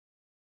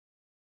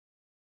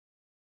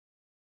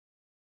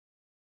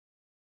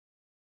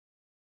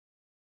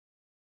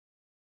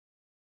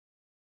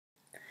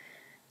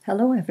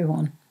Hello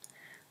everyone,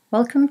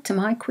 welcome to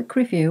my quick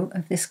review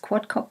of this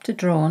quadcopter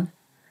drone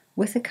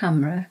with a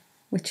camera,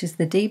 which is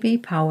the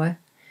DBPOWER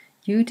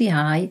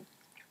UDI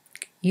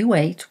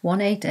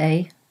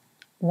U818A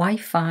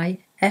WiFi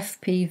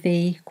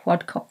FPV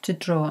Quadcopter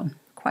drone.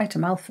 Quite a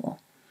mouthful.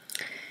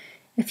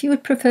 If you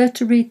would prefer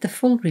to read the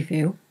full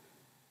review,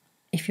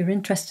 if you're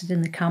interested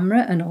in the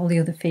camera and all the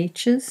other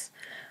features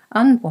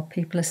and what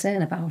people are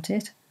saying about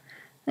it,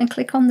 then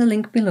click on the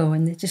link below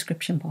in the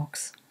description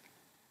box.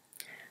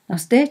 Now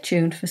stay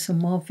tuned for some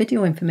more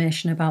video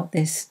information about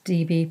this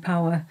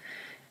DBPOWER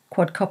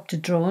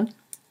quadcopter drone,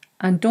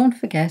 and don't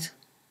forget,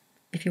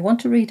 if you want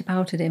to read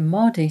about it in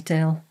more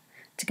detail,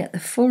 to get the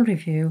full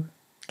review,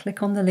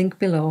 click on the link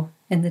below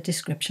in the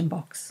description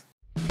box.